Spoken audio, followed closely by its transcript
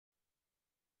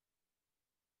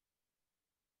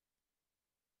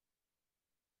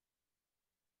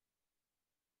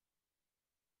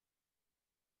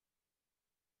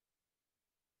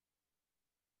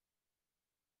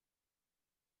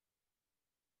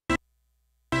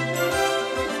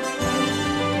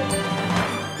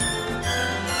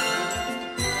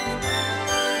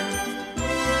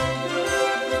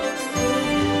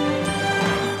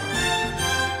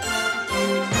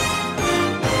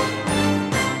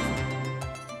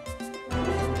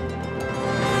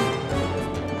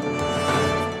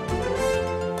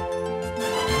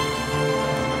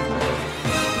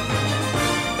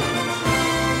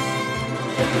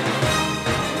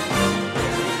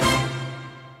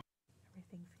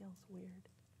Feels weird.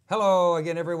 Hello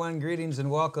again, everyone. Greetings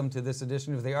and welcome to this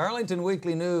edition of the Arlington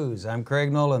Weekly News. I'm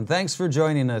Craig Nolan. Thanks for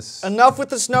joining us. Enough with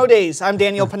the snow days. I'm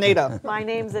Daniel Pineda. My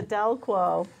name's Adele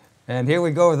Quo. And here we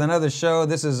go with another show.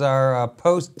 This is our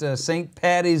post-St.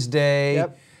 Patty's Day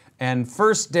Yep. and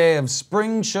first day of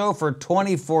spring show for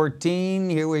 2014.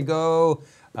 Here we go.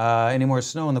 Any more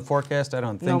snow in the forecast? I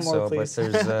don't think No more, so. please.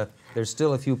 But there's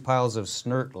still a few piles of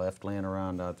snert left laying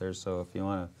around out there. So if you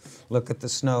want to look at the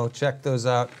snow, check those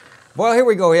out. Well, here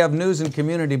we go. We have news and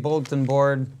community bulletin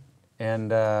board,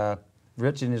 and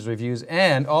Rich in his reviews,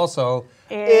 and also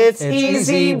It's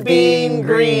easy being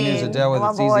green. Here's Adele with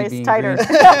Come It's on, Easy boys, Being tighter.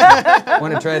 Green.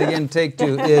 Want to try it again? Take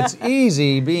two. It's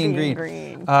easy being Being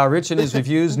green. green. Rich in his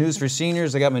reviews, news for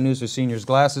seniors. I got my news for seniors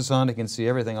glasses on. I can see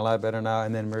everything a lot better now.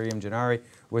 And then Miriam Gennari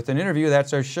with an interview.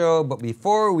 That's our show. But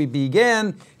before we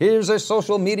begin, here's a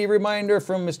social media reminder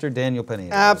from Mr. Daniel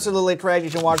Pineda. Absolutely correct.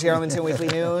 You can watch the Arlington Weekly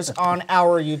News on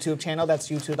our YouTube channel. That's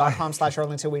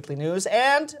youtube.com/Arlington Weekly News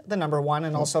and the number one,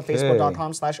 and also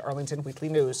facebook.com/Arlington Weekly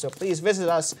News. So please visit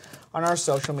us on our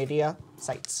social media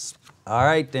sites. All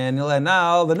right, Daniel, and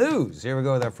now the news. Here we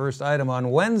go with our first item on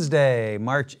Wednesday,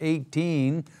 March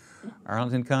 18.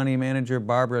 Arlington County Manager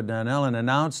Barbara Donnellan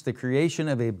announced the creation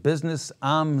of a business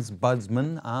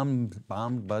ombudsman.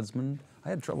 I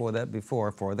had trouble with that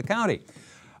before for the county.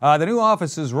 The new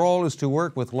office's role is to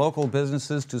work with local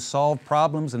businesses to solve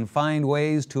problems and find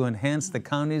ways to enhance the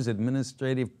county's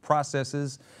administrative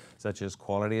processes, such as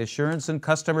quality assurance and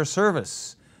customer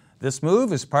service. This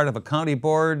move is part of a county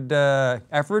board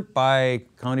effort by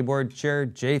County Board Chair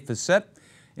Jay Fissette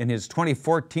in his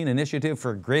 2014 initiative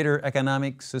for greater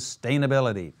economic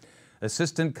sustainability.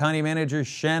 Assistant County Manager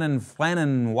Shannon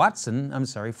Flanagan Watson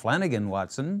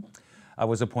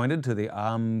was appointed to the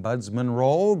ombudsman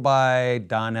role by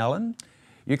Donnellan.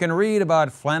 You can read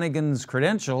about Flanagan's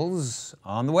credentials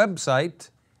on the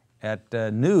website at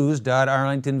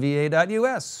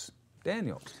news.arlingtonva.us.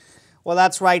 Daniel. Well,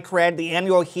 that's right, Craig. The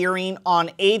annual hearing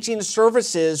on aging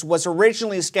services was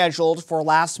originally scheduled for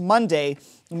last Monday,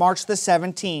 March the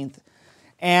 17th.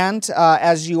 And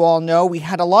as you all know, we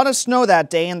had a lot of snow that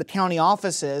day, and the county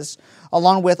offices,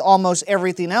 along with almost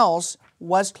everything else,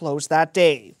 was closed that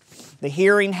day. The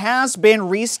hearing has been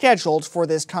rescheduled for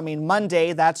this coming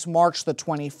Monday. That's March the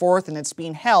 24th, and it's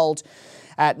being held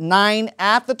at 9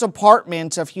 at the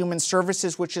Department of Human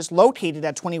Services, which is located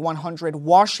at 2100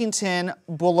 Washington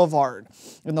Boulevard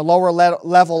in the lower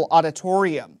level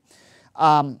auditorium.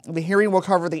 The hearing will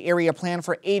cover the area plan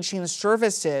for aging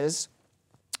services,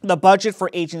 the budget for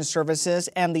aging services,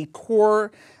 and the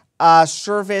core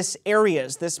service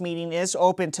areas. This meeting is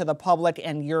open to the public,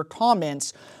 and your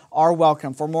comments are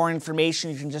welcome. For more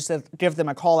information, you can just give them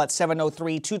a call at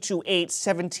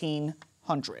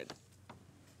 703-228-1700.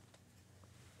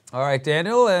 All right,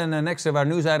 Daniel, and the next of our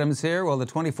news items here, well, the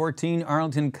 2014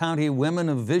 Arlington County Women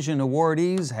of Vision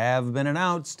awardees have been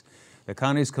announced. The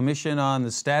county's Commission on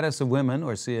the Status of Women,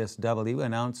 or CSW,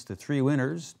 announced the three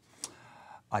winners.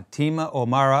 Atima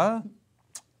O'Mara,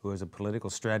 who is a political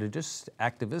strategist,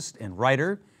 activist, and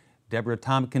writer. Deborah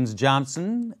Tompkins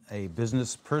Johnson, a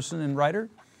business person and writer.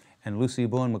 And Lucy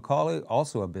Bowen McCauley,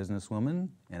 also a businesswoman,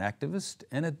 an activist,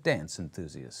 and a dance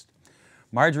enthusiast.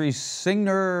 Marjorie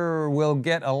Signer will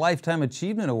get a Lifetime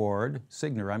Achievement Award,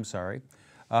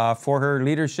 for her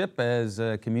leadership as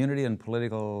a community and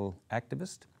political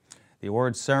activist. The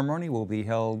awards ceremony will be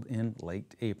held in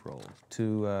late April.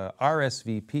 To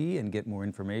RSVP and get more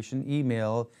information,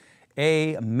 email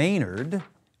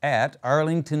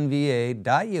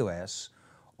amaynard@arlingtonva.us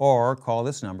or call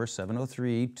this number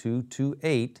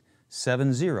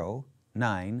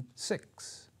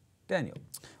 703-228-7096. Daniel.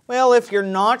 Well, if you're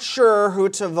not sure who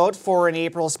to vote for in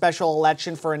April's special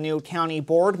election for a new county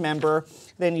board member,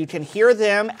 then you can hear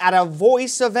them at a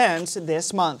Voice event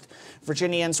this month.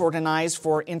 Virginians Organized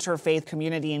for Interfaith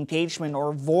Community Engagement,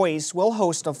 or VOICE, will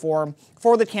host a forum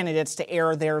for the candidates to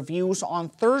air their views on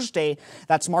Thursday.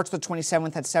 That's March the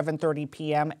 27th at 7:30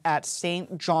 p.m. at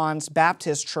St. John's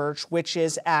Baptist Church, which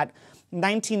is at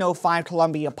 1905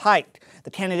 Columbia Pike. The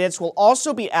candidates will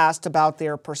also be asked about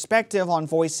their perspective on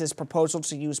Voice's proposal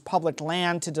to use public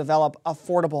land to develop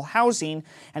affordable housing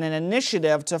and an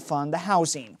initiative to fund the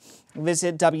housing.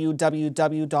 Visit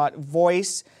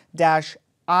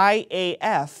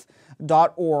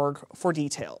www.voice-iaf.org for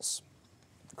details.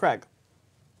 Craig.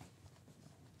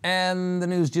 And the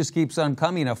news just keeps on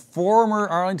coming. A former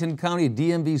Arlington County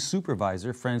DMV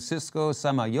supervisor, Francisco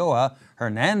Samayoa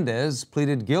Hernandez,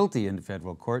 pleaded guilty in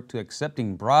federal court to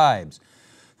accepting bribes.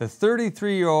 The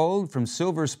 33-year-old from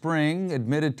Silver Spring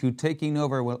admitted to taking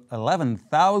over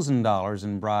 $11,000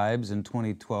 in bribes in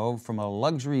 2012 from a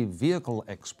luxury vehicle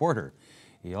exporter.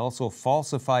 He also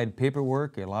falsified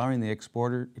paperwork, allowing the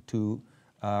exporter to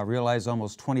realize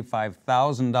almost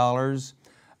 $25,000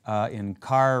 in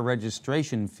car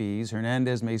registration fees.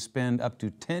 Hernandez may spend up to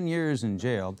 10 years in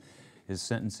jail. His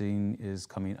sentencing is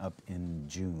coming up in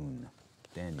June.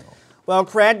 Daniel. Well,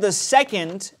 Craig, the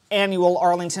second annual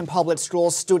Arlington Public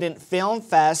Schools Student Film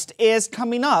Fest is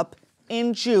coming up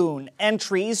in June.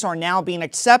 Entries are now being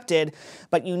accepted,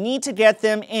 but you need to get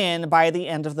them in by the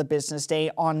end of the business day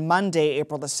on Monday,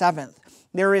 April the 7th.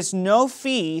 There is no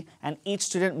fee, and each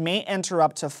student may enter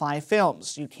up to 5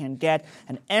 films. You can get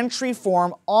an entry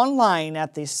form online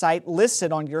at the site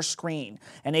listed on your screen.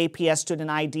 An APS student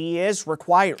ID is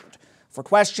required. For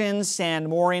questions and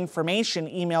more information,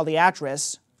 email the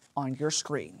address on your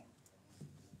screen.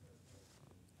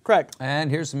 Craig.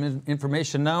 And here's some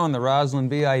information now on the Roslyn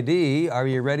BID. Are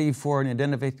you ready for an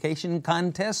identification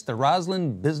contest? The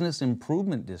Roslyn Business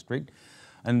Improvement District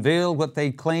unveiled what they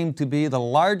claim to be the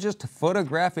largest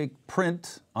photographic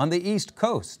print on the East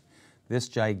Coast. This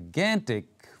gigantic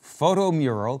photo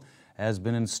mural has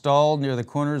been installed near the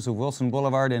corners of Wilson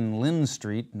Boulevard and Lynn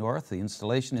Street North. The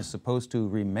installation is supposed to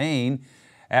remain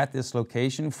at this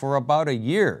location for about a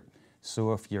year.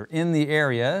 So if you're in the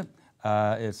area,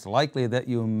 it's likely that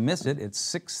you'll miss it. It's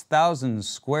 6,000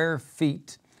 square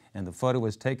feet, and the photo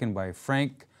was taken by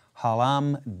Frank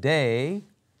Halamday.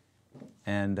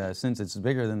 And since it's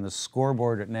bigger than the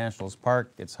scoreboard at Nationals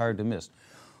Park, it's hard to miss.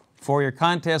 For your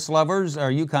contest lovers,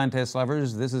 or you contest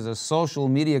lovers, this is a social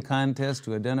media contest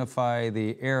to identify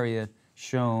the area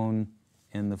shown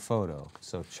in the photo.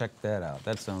 So check that out.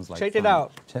 That sounds like Check fun. it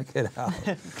out. Check it out.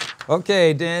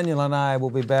 Okay, Daniel and I will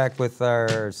be back with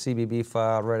our CBB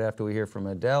file right after we hear from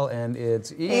Adele, and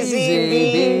it's Easy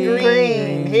Being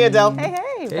Green. Hey, Adele. Hey,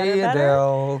 hey, better, Hey, better.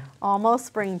 Adele. Almost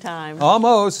springtime.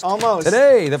 Almost. Almost.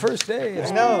 Today, the first day.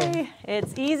 Hey,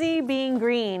 it's Easy Being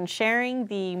Green, sharing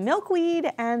the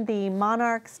milkweed and the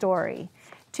monarch story.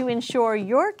 To ensure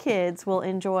your kids will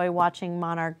enjoy watching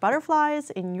monarch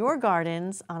butterflies in your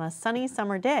gardens on a sunny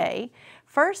summer day,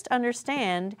 first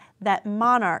understand that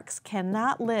monarchs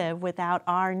cannot live without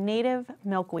our native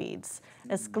milkweeds,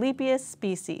 Asclepias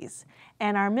species.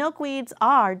 And our milkweeds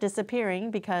are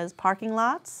disappearing because parking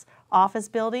lots, office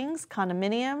buildings,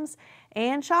 condominiums,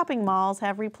 and shopping malls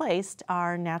have replaced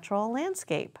our natural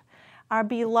landscape. Our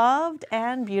beloved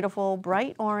and beautiful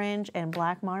bright orange and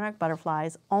black monarch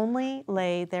butterflies only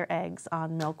lay their eggs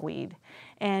on milkweed,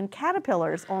 and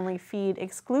caterpillars only feed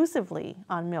exclusively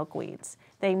on milkweeds.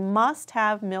 They must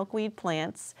have milkweed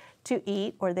plants to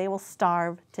eat or they will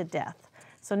starve to death.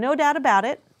 So no doubt about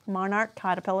it, monarch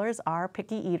caterpillars are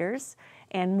picky eaters,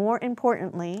 and more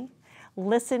importantly,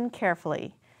 listen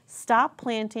carefully. Stop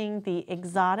planting the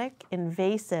exotic,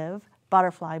 invasive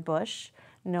butterfly bush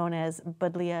known as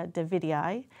Buddleia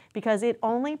davidii, because it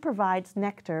only provides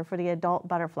nectar for the adult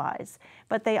butterflies,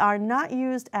 but they are not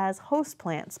used as host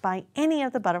plants by any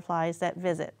of the butterflies that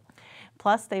visit.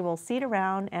 Plus, they will seed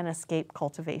around and escape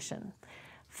cultivation.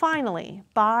 Finally,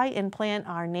 buy and plant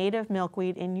our native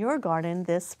milkweed in your garden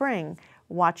this spring.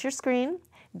 Watch your screen.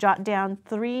 Jot down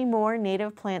 3 more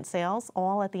native plant sales,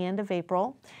 all at the end of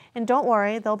April. And don't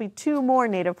worry, there'll be 2 more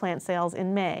native plant sales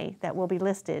in May that will be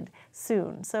listed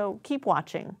soon, so keep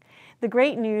watching. The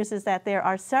great news is that there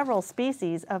are several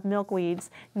species of milkweeds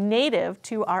native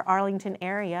to our Arlington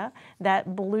area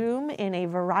that bloom in a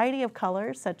variety of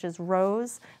colors such as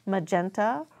rose,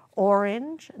 magenta,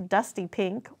 orange, dusty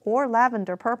pink, or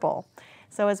lavender purple.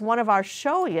 So as one of our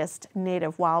showiest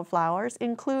native wildflowers,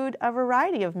 include a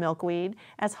variety of milkweed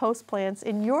as host plants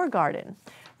in your garden.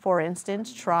 For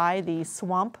instance, try the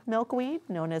swamp milkweed,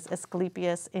 known as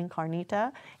Asclepias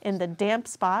incarnata, in the damp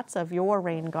spots of your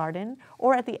rain garden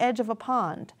or at the edge of a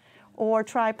pond. Or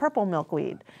try purple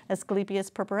milkweed, Asclepias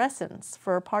purpurescens,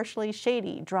 for partially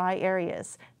shady, dry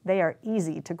areas. They are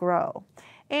easy to grow.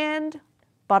 And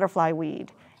butterfly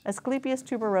weed, Asclepias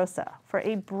tuberosa, for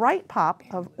a bright pop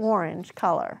of orange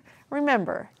color.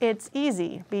 Remember, it's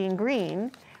easy being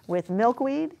green with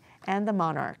milkweed and the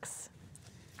monarchs.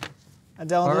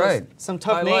 Adele, All right. some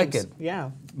tough I names. like it.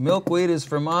 Yeah. Milkweed is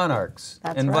for monarchs,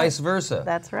 That's and right. vice versa.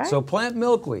 That's right. So plant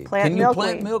milkweed. Plant Can you milkweed.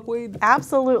 plant milkweed?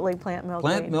 Absolutely plant milkweed.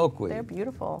 Plant milkweed. They're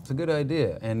beautiful. It's a good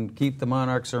idea, and keep the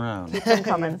monarchs around. Keep them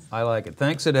coming. I like it.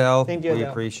 Thanks, Adele. Thank you, We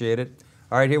Adele. appreciate it.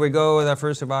 All right, here we go with our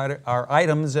first of our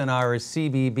items in our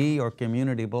CBB, or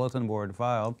Community Bulletin Board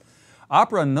file.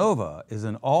 Opera Nova is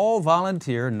an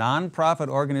all-volunteer, nonprofit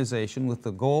organization with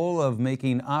the goal of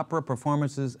making opera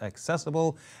performances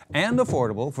accessible and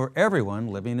affordable for everyone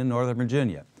living in Northern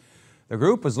Virginia. The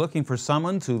group is looking for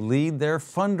someone to lead their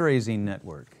fundraising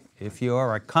network. If you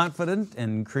are a confident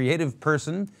and creative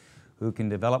person who can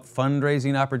develop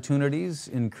fundraising opportunities,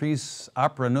 increase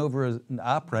Opera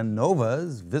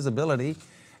Nova's visibility,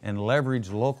 and leverage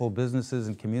local businesses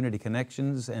and community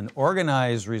connections, and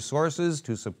organize resources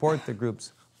to support the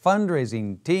group's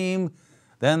fundraising team,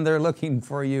 then they're looking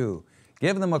for you.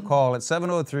 Give them a call at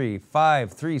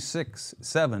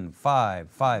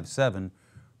 703-536-7557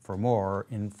 for more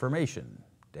information.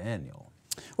 Daniel.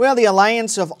 Well, the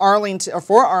Alliance of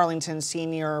for Arlington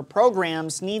Senior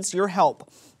Programs needs your help.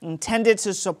 Intended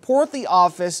to support the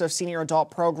Office of Senior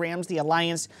Adult Programs, the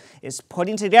Alliance is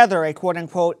putting together a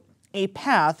quote-unquote a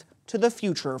path to the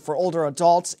future for older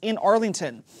adults in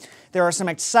Arlington. There are some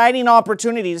exciting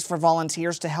opportunities for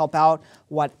volunteers to help out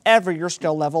whatever your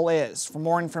skill level is. For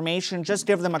more information, just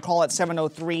give them a call at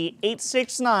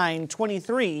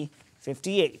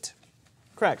 703-869-2358.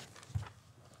 Craig.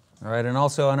 All right, and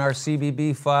also on our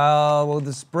CBB file, well,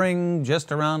 the spring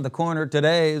just around the corner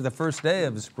today, the first day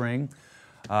of spring.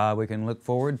 We can look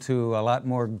forward to a lot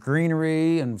more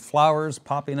greenery and flowers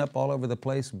popping up all over the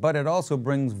place, but it also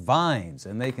brings vines,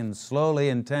 and they can slowly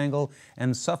entangle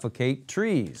and suffocate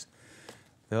trees.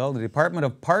 Well, the Department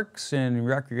of Parks and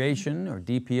Recreation, or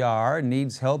DPR,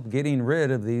 needs help getting rid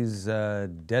of these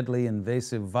deadly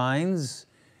invasive vines.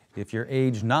 If you're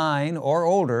age 9 or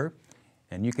older,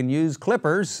 and you can use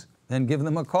clippers, then give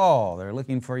them a call. They're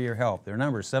looking for your help. Their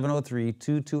number is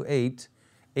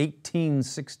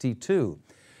 703-228-1862.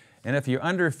 And if you're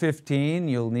under 15,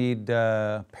 you'll need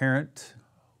a parent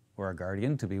or a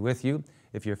guardian to be with you.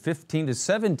 If you're 15 to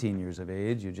 17 years of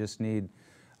age, you just need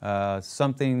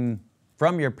something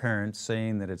from your parents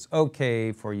saying that it's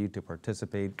okay for you to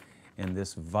participate in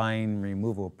this vine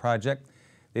removal project.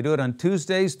 They do it on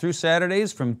Tuesdays through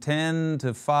Saturdays from 10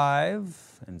 to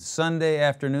 5 and Sunday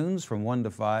afternoons from 1 to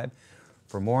 5.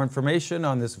 For more information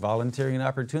on this volunteering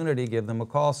opportunity, give them a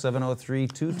call,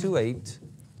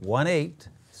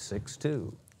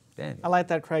 703-228-1862. Daniel. I like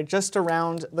that, Craig. Just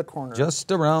around the corner.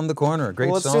 Just around the corner.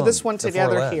 Great well, song. Let's do this one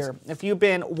together here. If you've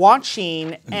been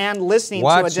watching and listening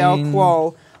to Adele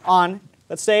Quo on,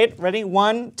 let's say it, ready?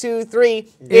 1, 2, 3.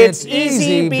 It's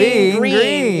easy being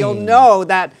green. You'll know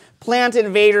that plant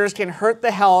invaders can hurt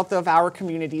the health of our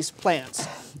community's plants.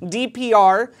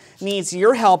 DPR needs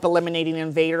your help eliminating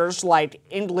invaders like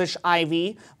English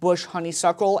ivy, bush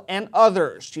honeysuckle, and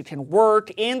others. You can work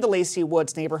in the Lacey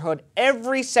Woods neighborhood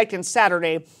every second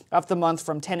Saturday of the month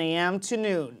from 10 a.m. to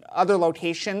noon. Other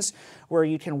locations where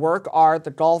you can work are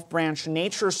the Gulf Branch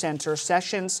Nature Center.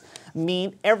 Sessions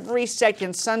meet every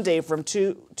second Sunday from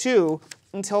 2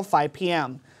 until 5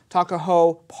 p.m.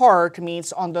 Tuckahoe Park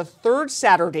meets on the third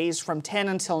Saturdays from 10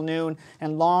 until noon,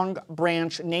 and Long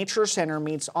Branch Nature Center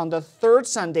meets on the third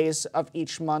Sundays of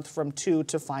each month from 2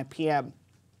 to 5 p.m.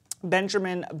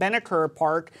 Benjamin Benneker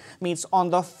Park meets on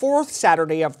the fourth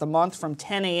Saturday of the month from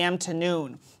 10 a.m. to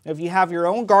noon. If you have your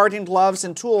own garden gloves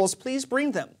and tools, please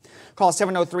bring them. Call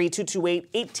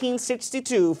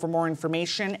 703-228-1862 for more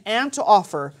information and to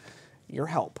offer your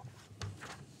help.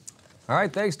 All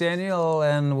right, thanks, Daniel,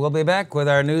 and we'll be back with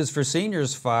our News for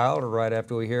Seniors file right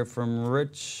after we hear from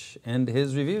Rich and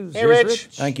his reviews. Hey, Rich.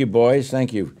 Thank you, boys.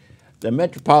 Thank you. The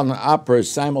Metropolitan Opera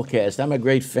simulcast, I'm a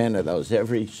great fan of those.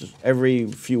 Every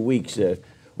few weeks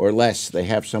or less, they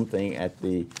have something at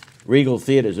the Regal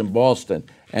Theaters in Boston.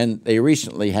 And they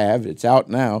recently have, it's out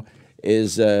now,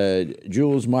 is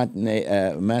Jules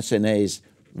Massenet's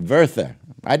Werther.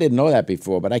 I didn't know that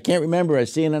before, but I can't remember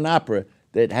seeing an opera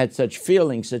that had such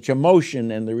feeling, such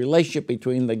emotion, and the relationship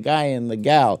between the guy and the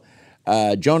gal.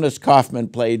 Jonas Kaufman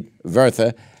played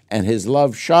Werther, and his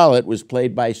love, Charlotte, was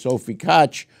played by Sophie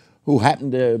Koch, who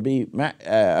happened to be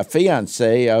a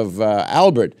fiancée of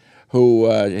Albert, who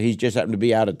he just happened to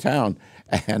be out of town.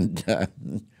 And,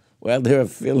 well, their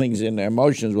feelings and their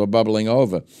emotions were bubbling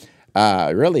over.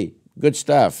 Really good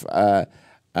stuff. I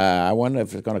wonder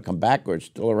if it's going to come back or it's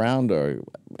still around. Or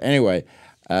anyway,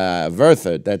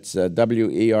 Werther, that's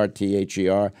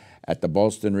W-E-R-T-H-E-R, at the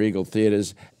Boston Regal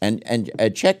Theaters. And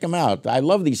check them out. I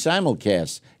love these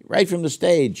simulcasts right from the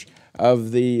stage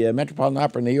of the Metropolitan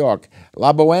Opera in New York.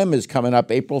 La Boheme is coming up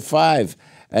April 5.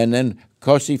 And then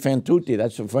Cosi fan tutte,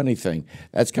 that's a funny thing.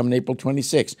 That's coming April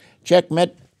 26. Check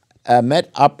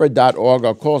metopera.org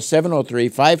or call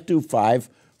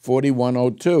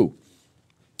 703-525-4102.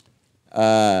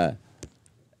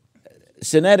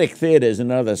 Cinetic Theater is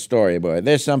another story, boy.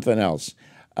 There's something else.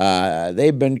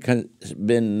 They've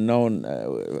been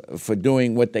known for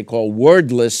doing what they call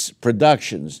wordless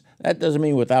productions. That doesn't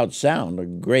mean without sound or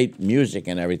great music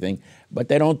and everything, but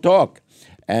they don't talk.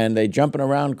 And they jumping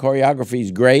around. Choreography is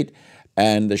great.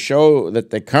 And the show that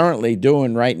they're currently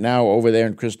doing right now over there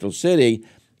in Crystal City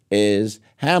is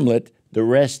Hamlet, The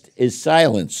Rest is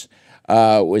Silence.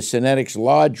 with Cinetic's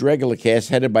large regular cast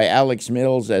headed by Alex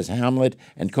Mills as Hamlet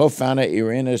and co-founder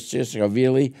Irina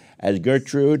Siskovili as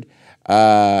Gertrude,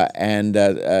 and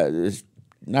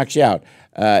knocks you out.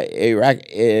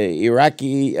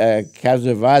 Iraqi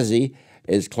Kazavazi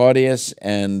is Claudius,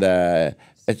 and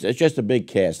it's just a big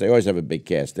cast. They always have a big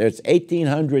cast. There's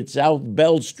 1800 South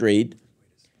Bell Street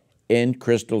in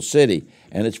Crystal City,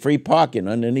 and it's free parking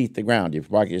underneath the ground. You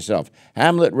park yourself.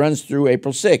 Hamlet runs through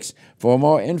April 6th. For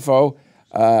more info,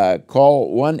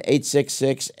 call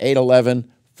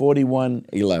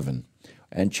 1-866-811-4111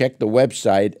 and check the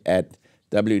website at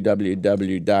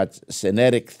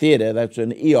www.cinetictheater, that's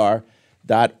an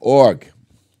 .org.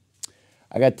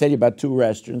 I got to tell you about two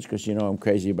restaurants because you know I'm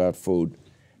crazy about food.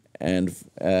 And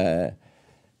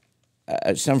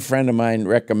some friend of mine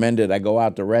recommended I go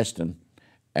out to Reston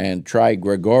and try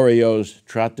Gregorio's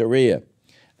Trattoria.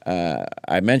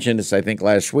 I mentioned this, I think,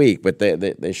 last week, but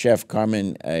the chef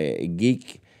Carmen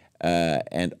Geek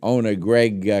and owner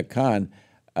Greg Kahn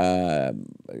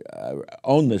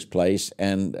own this place,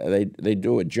 and they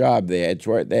do a job there. It's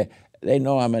where they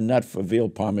know I'm a nut for veal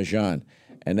parmesan,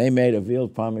 and they made a veal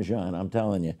parmesan, I'm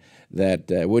telling you, that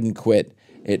wouldn't quit.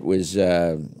 It was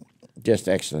just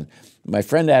excellent. My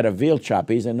friend had a veal chop.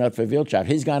 He's a nut for veal chop.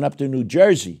 He's gone up to New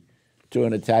Jersey to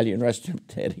an Italian restaurant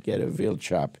there to get a veal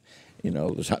chop, you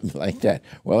know, something like that.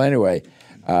 Well, anyway,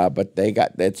 but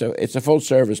it's a full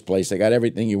service place. They got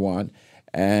everything you want,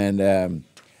 and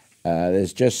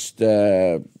there's just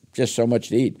so much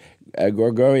to eat.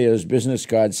 Gregorio's business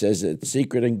card says that the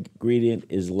secret ingredient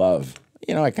is love.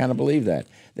 You know, I kind of believe that.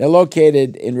 They're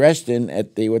located in Reston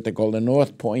at what they call the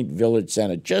North Point Village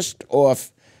Center, just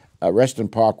off Reston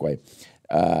Parkway.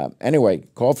 Anyway,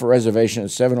 call for reservation at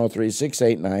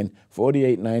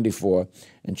 703-689-4894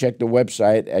 and check the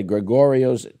website at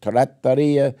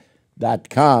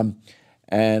gregoriostrattoria.com.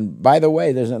 And by the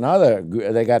way,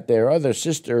 they got their other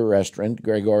sister restaurant,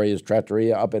 Gregorio's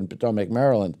Trattoria, up in Potomac,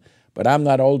 Maryland. But I'm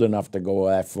not old enough to go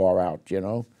that far out, you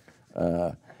know.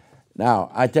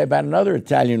 Now, I tell you about another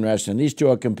Italian restaurant. These two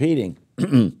are competing,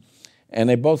 and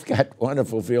they both got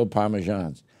wonderful veal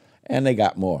parmesans. And they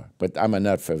got more, but I'm a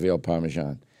nut for veal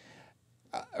parmesan.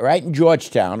 Right in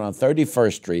Georgetown on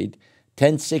 31st Street,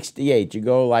 1068. You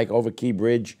go like over Key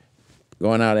Bridge,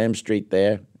 going out M Street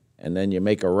there, and then you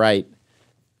make a right,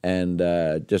 and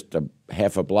just a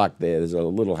half a block there's a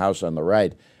little house on the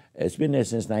right. It's been there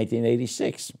since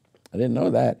 1986. I didn't know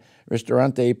that.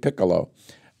 Ristorante Piccolo.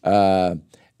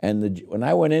 When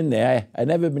I went in there, I'd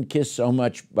never been kissed so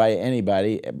much by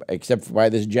anybody except by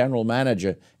this general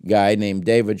manager guy named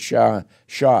David Shaw.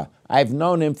 I've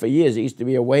known him for years. He used to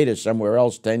be a waiter somewhere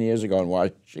else 10 years ago in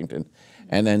Washington.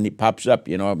 And then he pops up,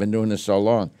 you know, I've been doing this so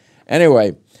long.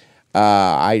 Anyway,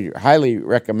 I highly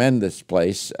recommend this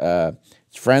place. It's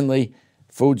friendly,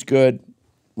 food's good.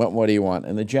 What do you want?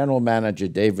 And the general manager,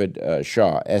 David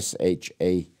Shaw,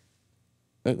 S-H-A,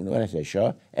 what did I say,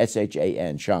 Shaw?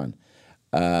 S-H-A-N, Sean.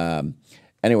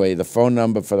 Anyway, the phone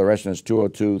number for the restaurant is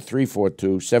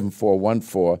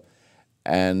 202-342-7414.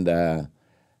 And,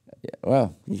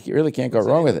 well, you really can't go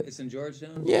wrong with it. It's in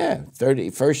Georgetown? Yeah,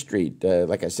 31st Street.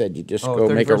 Like I said, you just go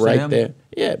make a right there.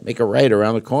 Yeah, make a right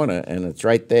around the corner, and it's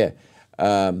right there.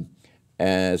 So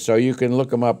you can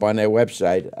look them up on their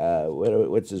website.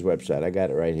 What's his website? I got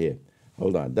it right here.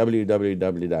 Hold on.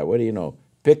 www. What do you know?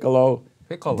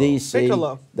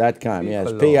 PiccoloDC.com.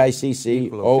 Yes,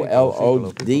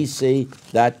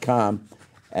 PICCOLODC.com.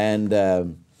 And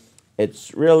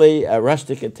it's really a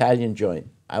rustic Italian joint.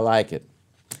 I like it.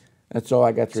 That's all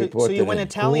I got to report today. So you went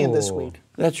Italian this week.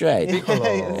 That's right.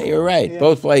 Piccolo. You're right. Yeah.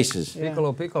 Both places.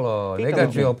 Piccolo. They got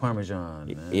veal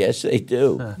parmesan. Yes, they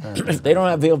do. If they don't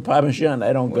have veal parmesan,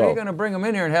 they don't go. We're going to bring them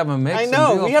in here and have them make I some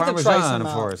know. veal We have parmesan to try some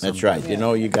for us. That's right. You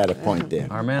know, you got a point there.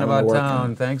 Our man about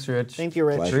town. Thanks, Rich. Thank you,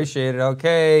 Rich. Pleasure. Appreciate it.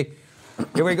 Okay.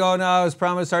 Here we go now. As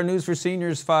promised, our News for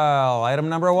Seniors file. Item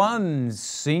number 1,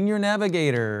 Senior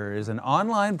Navigator is an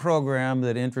online program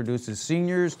that introduces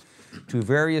seniors to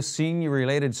various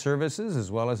senior-related services,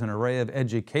 as well as an array of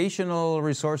educational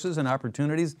resources and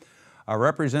opportunities. A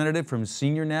representative from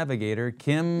Senior Navigator,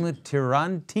 Kim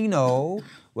Tirantino,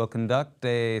 will conduct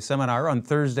a seminar on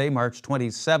Thursday, March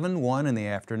 27, 1 in the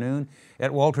afternoon,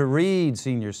 at Walter Reed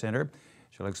Senior Center.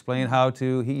 She'll explain how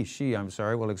to,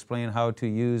 will explain how to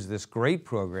use this great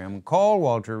program. Call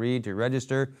Walter Reed to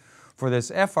register for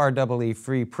this FREE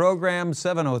free program,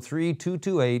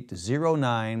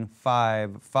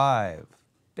 703-228-0955.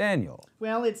 Daniel.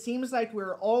 Well, it seems like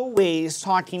we're always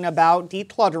talking about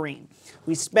decluttering.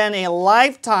 We spend a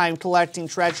lifetime collecting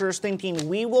treasures thinking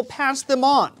we will pass them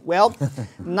on. Well,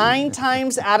 9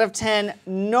 times out of 10,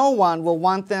 no one will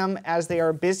want them as they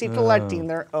are busy collecting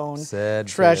their own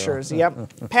treasures.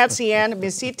 Yep. Patsy Ann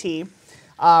Misiti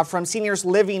from Seniors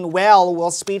Living Well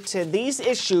will speak to these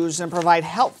issues and provide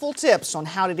helpful tips on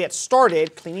how to get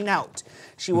started cleaning out.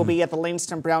 She will be at the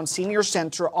Langston Brown Senior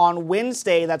Center on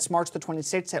Wednesday, that's March the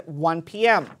 26th at 1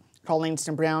 p.m. Call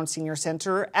Langston Brown Senior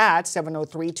Center at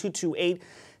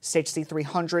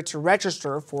 703-228-6300 to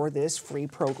register for this free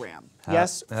program.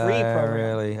 Yes, free program.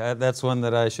 Really, that's one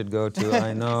that I should go to.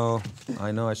 I know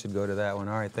I should go to that one.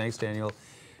 All right, thanks, Daniel.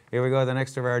 Here we go, the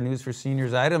next of our News for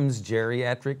Seniors items.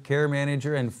 Geriatric Care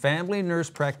Manager and Family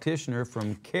Nurse Practitioner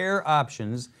from Care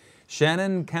Options,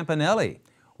 Shannon Campanelli,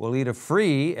 will lead a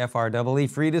free, FREE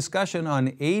free discussion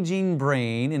on aging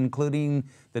brain, including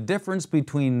the difference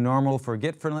between normal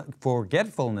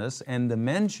forgetfulness and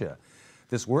dementia.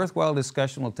 This worthwhile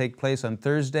discussion will take place on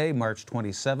Thursday, March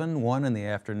 27, 1 in the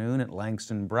afternoon at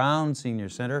Langston Brown Senior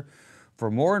Center.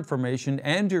 For more information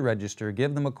and to register,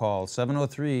 give them a call,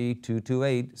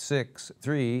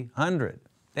 703-228-6300.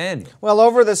 Daniel. Well,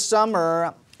 over the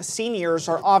summer, seniors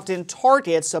are often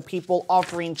targets of people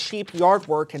offering cheap yard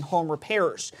work and home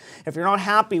repairs. If you're not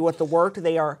happy with the work,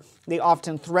 they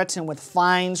often threaten with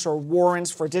fines or warrants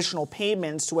for additional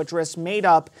payments to address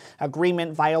made-up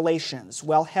agreement violations.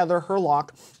 Well, Heather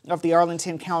Herlock of the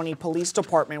Arlington County Police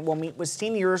Department will meet with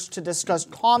seniors to discuss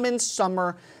common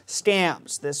summer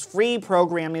scams. This free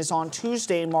program is on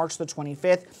Tuesday, March the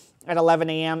 25th, at 11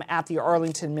 a.m. at the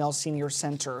Arlington Mills Senior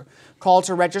Center. Call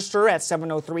to register at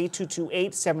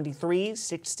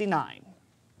 703-228-7369.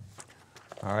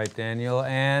 All right, Daniel.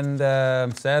 And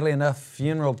sadly enough,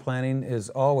 funeral planning is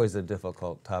always a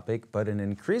difficult topic, but an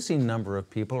increasing number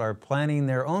of people are planning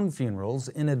their own funerals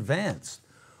in advance.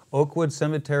 Oakwood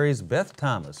Cemetery's Beth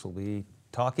Thomas will be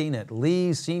talking at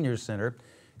Lee Senior Center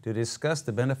to discuss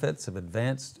the benefits of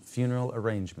advanced funeral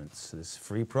arrangements. This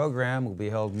free program will be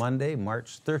held Monday,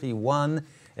 March 31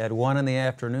 at 1 in the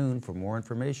afternoon. For more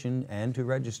information and to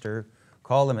register,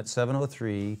 call them at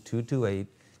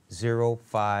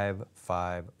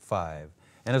 703-228-0555.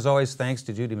 And as always, thanks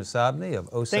to Judy Masabny of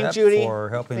OSAP for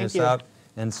helping us out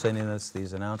and sending us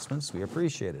these announcements. We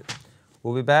appreciate it.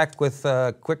 We'll be back with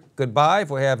a quick goodbye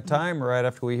if we have time, right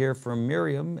after we hear from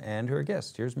Miriam and her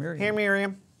guest. Here's Miriam. Here,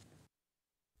 Miriam.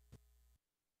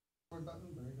 Button,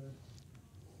 very good.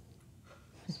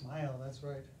 Smile, that's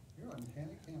right. You're on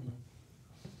candid camera.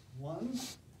 1.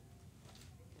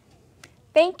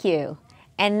 Thank you.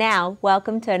 And now,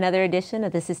 welcome to another edition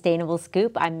of the Sustainable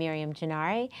Scoop. I'm Miriam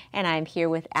Gennari, and I'm here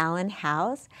with Alan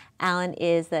Howes. Alan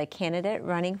is the candidate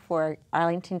running for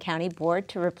Arlington County Board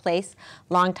to replace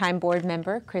longtime board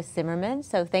member Chris Zimmerman.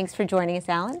 So thanks for joining us,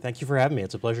 Alan. Thank you for having me.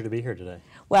 It's a pleasure to be here today.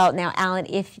 Well, now, Alan,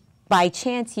 if by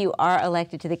chance you are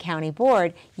elected to the county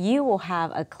board, you will have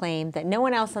a claim that no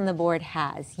one else on the board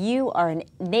has. You are a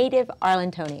native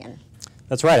Arlingtonian.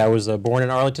 That's right. I was born in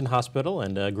Arlington Hospital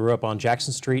and grew up on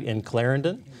Jackson Street in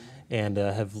Clarendon, and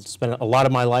have spent a lot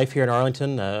of my life here in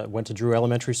Arlington. Went to Drew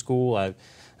Elementary School.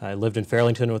 I lived in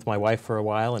Fairlington with my wife for a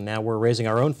while, and now we're raising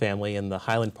our own family in the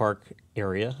Highland Park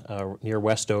area near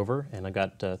Westover, and I've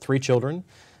got 3 children.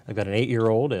 I've got an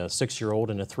 8-year-old, a 6-year-old,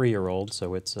 and a 3-year-old,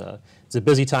 so it's a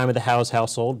busy time of the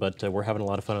household, but we're having a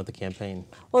lot of fun with the campaign.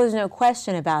 Well, there's no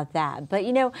question about that. But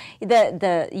you know,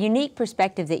 the unique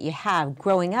perspective that you have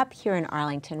growing up here in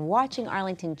Arlington, watching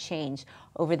Arlington change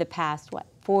over the past,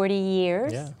 40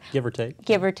 years? Yeah, give or take.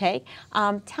 Give or take.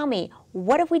 Tell me,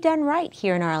 what have we done right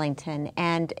here in Arlington?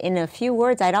 And in a few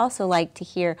words, I'd also like to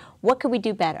hear, what could we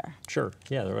do better? Sure,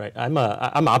 yeah, right. I'm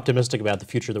optimistic about the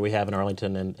future that we have in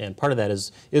Arlington, and part of that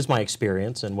is my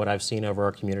experience and what I've seen over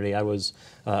our community. I was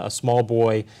a small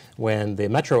boy when the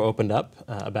metro opened up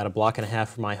about a block and a half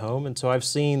from my home, and so I've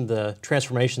seen the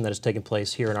transformation that has taken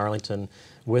place here in Arlington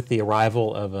with the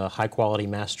arrival of high-quality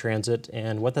mass transit,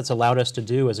 and what that's allowed us to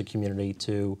do as a community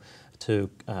to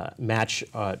match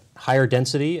higher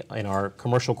density in our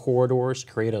commercial corridors,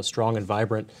 create a strong and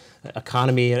vibrant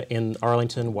economy in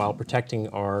Arlington while protecting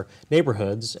our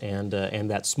neighborhoods and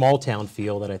that small town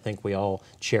feel that I think we all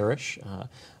cherish.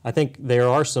 I think there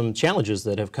are some challenges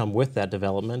that have come with that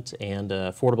development, and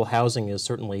affordable housing is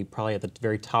certainly probably at the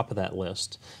very top of that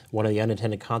list. One of the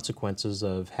unintended consequences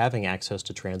of having access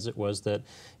to transit was that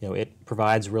it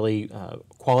provides really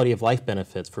quality of life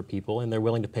benefits for people, and they're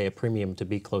willing to pay a premium to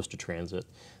be close to transit.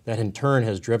 That in turn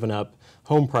has driven up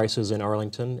home prices in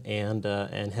Arlington and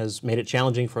has made it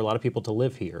challenging for a lot of people to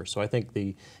live here. So I think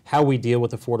how we deal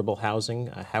with affordable housing,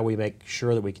 how we make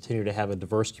sure that we continue to have a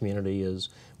diverse community is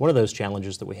one of those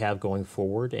challenges that we have going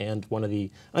forward, and one of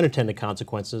the unintended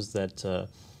consequences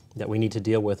that we need to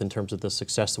deal with in terms of the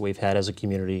success that we've had as a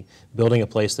community, building a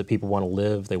place that people want to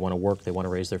live, they want to work, they want to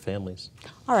raise their families.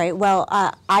 All right, well,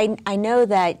 I know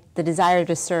that the desire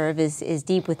to serve is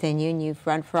deep within you, and you've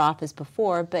run for office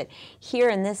before, but here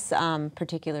in this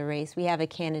particular race, we have a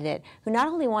candidate who not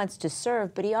only wants to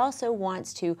serve, but he also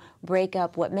wants to break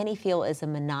up what many feel is a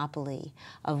monopoly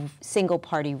of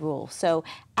single-party rule. So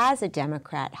as a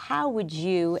Democrat, how would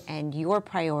you and your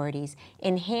priorities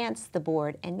enhance the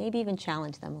board and maybe even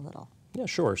challenge them a little? Yeah,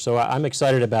 sure. So I'm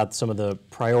excited about some of the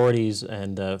priorities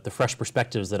and the fresh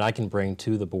perspectives that I can bring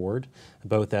to the board,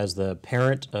 both as the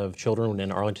parent of children in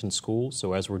Arlington schools.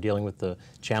 So as we're dealing with the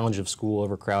challenge of school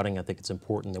overcrowding, I think it's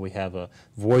important that we have a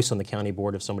voice on the county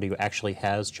board of somebody who actually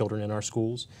has children in our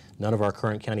schools. None of our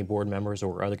current county board members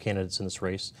or other candidates in this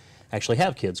race actually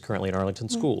have kids currently in Arlington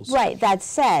schools. Right. That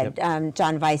said,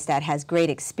 John Weistat has great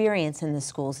experience in the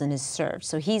schools and has served.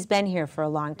 So he's been here for a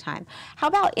long time. How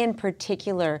about in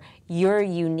particular your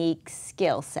unique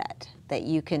skill set that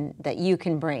you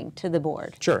can bring to the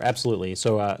board? Sure, absolutely.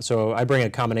 So I bring a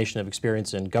combination of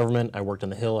experience in government. I worked on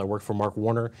the Hill. I worked for Mark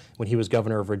Warner when he was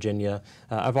governor of Virginia.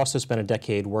 I've also spent a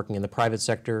decade working in the private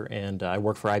sector, and I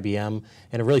worked for IBM,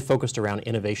 and have really focused around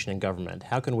innovation in government.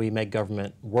 How can we make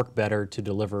government work better to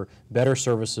deliver better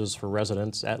services for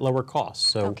residents at lower costs?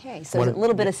 So okay, so a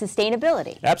little bit of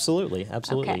sustainability. Absolutely,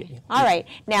 absolutely. Okay. All right.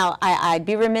 Now, I'd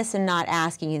be remiss in not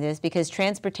asking you this, because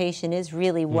transportation is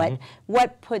really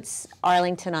what puts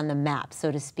Arlington on the map,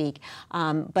 so to speak.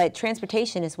 But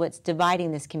transportation is what's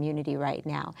dividing this community right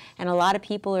now. And a lot of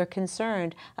people are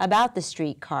concerned about the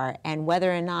streetcar and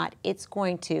whether or not it's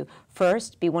going to,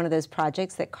 first, be one of those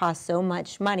projects that costs so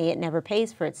much money it never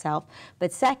pays for itself,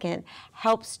 but second,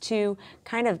 helps to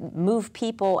kind of move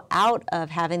people out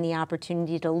of having the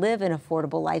opportunity to live an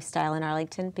affordable lifestyle in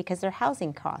Arlington because their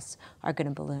housing costs are going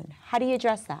to balloon. How do you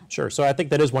address that? Sure. So I think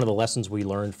that is one of the lessons we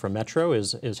learned from Metro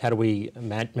is how do we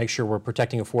make sure we're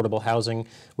protecting affordable housing.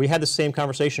 We had the same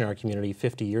conversation in our community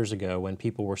 50 years ago when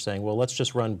people were saying, well, let's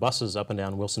just run buses up and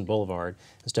down Wilson Boulevard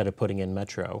instead of putting in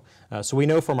Metro. So we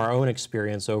know from our own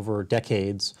experience over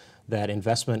decades that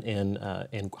investment in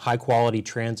high-quality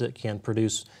transit can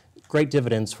produce great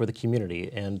dividends for the community.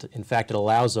 And in fact, it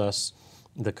allows us,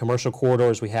 the commercial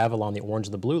corridors we have along the orange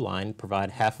and the blue line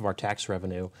provide half of our tax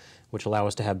revenue, which allow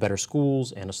us to have better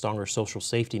schools and a stronger social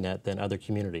safety net than other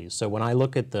communities. So when I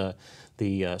look at the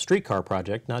streetcar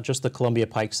project, not just the Columbia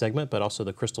Pike segment, but also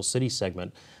the Crystal City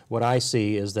segment, what I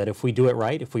see is that if we do it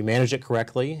right, if we manage it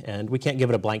correctly, and we can't give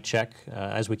it a blank check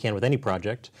as we can with any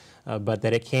project, but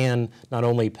that it can not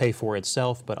only pay for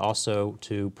itself, but also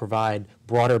to provide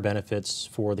broader benefits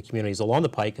for the communities along the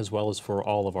Pike as well as for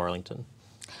all of Arlington.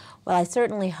 Well, I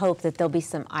certainly hope that there'll be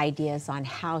some ideas on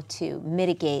how to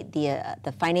mitigate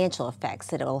the financial effects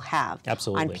that it will have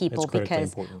on people,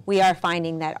 because we are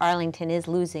finding that Arlington is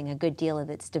losing a good deal of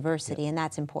its diversity, and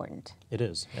that's important. It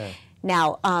is.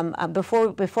 Now,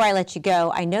 before I let you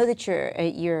go, I know that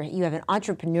you have an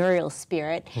entrepreneurial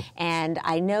spirit, and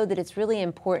I know that it's really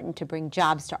important to bring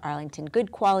jobs to Arlington,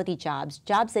 good quality jobs,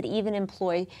 jobs that even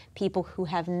employ people who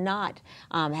have not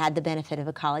had the benefit of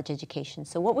a college education.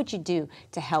 So what would you do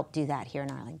to help do that here in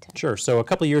Arlington? Sure. So a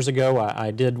couple of years ago, I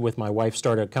did, with my wife,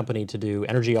 start a company to do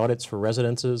energy audits for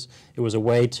residences. It was a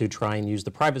way to try and use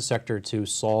the private sector to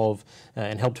solve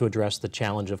and help to address the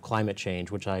challenge of climate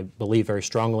change, which I believe very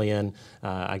strongly in.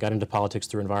 I got into politics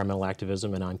through environmental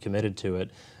activism, and I'm committed to it.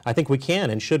 I think we can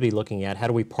and should be looking at how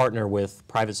do we partner with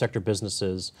private sector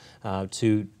businesses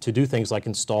to do things like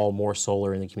install more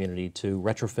solar in the community, to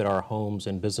retrofit our homes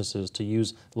and businesses to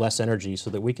use less energy so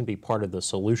that we can be part of the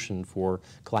solution for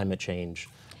climate change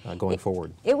going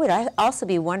forward. It would also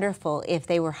be wonderful if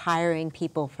they were hiring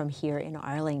people from here in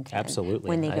Arlington. Absolutely.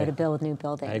 When they go to build new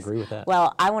buildings. I agree with that.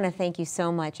 Well, I want to thank you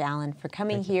so much, Alan, for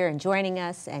coming here and joining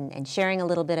us and sharing a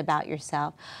little bit about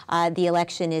yourself. The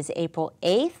election is April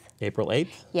 8th. April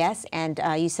 8th. Yes, and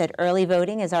you said early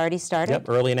voting has already started? Yep,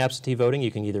 early and absentee voting.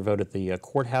 You can either vote at the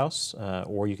courthouse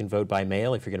or you can vote by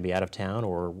mail if you're going to be out of town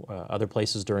or other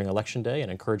places during Election Day,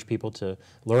 and encourage people to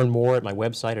learn more at my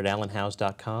website at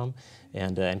alanhouse.com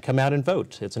and come out and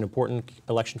vote. It's an important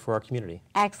election for our community.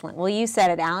 Excellent. Well, you said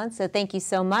it, Alan, so thank you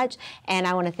so much. And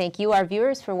I want to thank you, our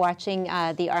viewers, for watching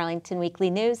the Arlington Weekly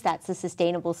News. That's the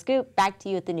Sustainable Scoop. Back to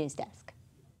you at the news desk.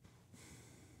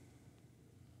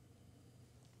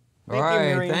 All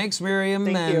right, thanks, Miriam,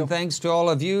 Thank you. and thanks to all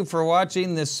of you for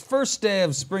watching this first day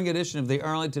of spring edition of the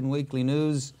Arlington Weekly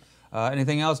News.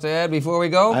 Anything else to add before we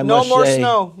go? No more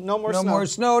snow. No more No snow. more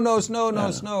snow, no snow,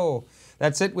 no snow.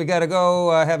 That's it. We got to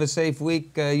go. Have a safe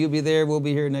week. You be there. We'll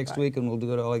be here next week, and we'll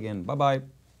do it all again. Bye-bye.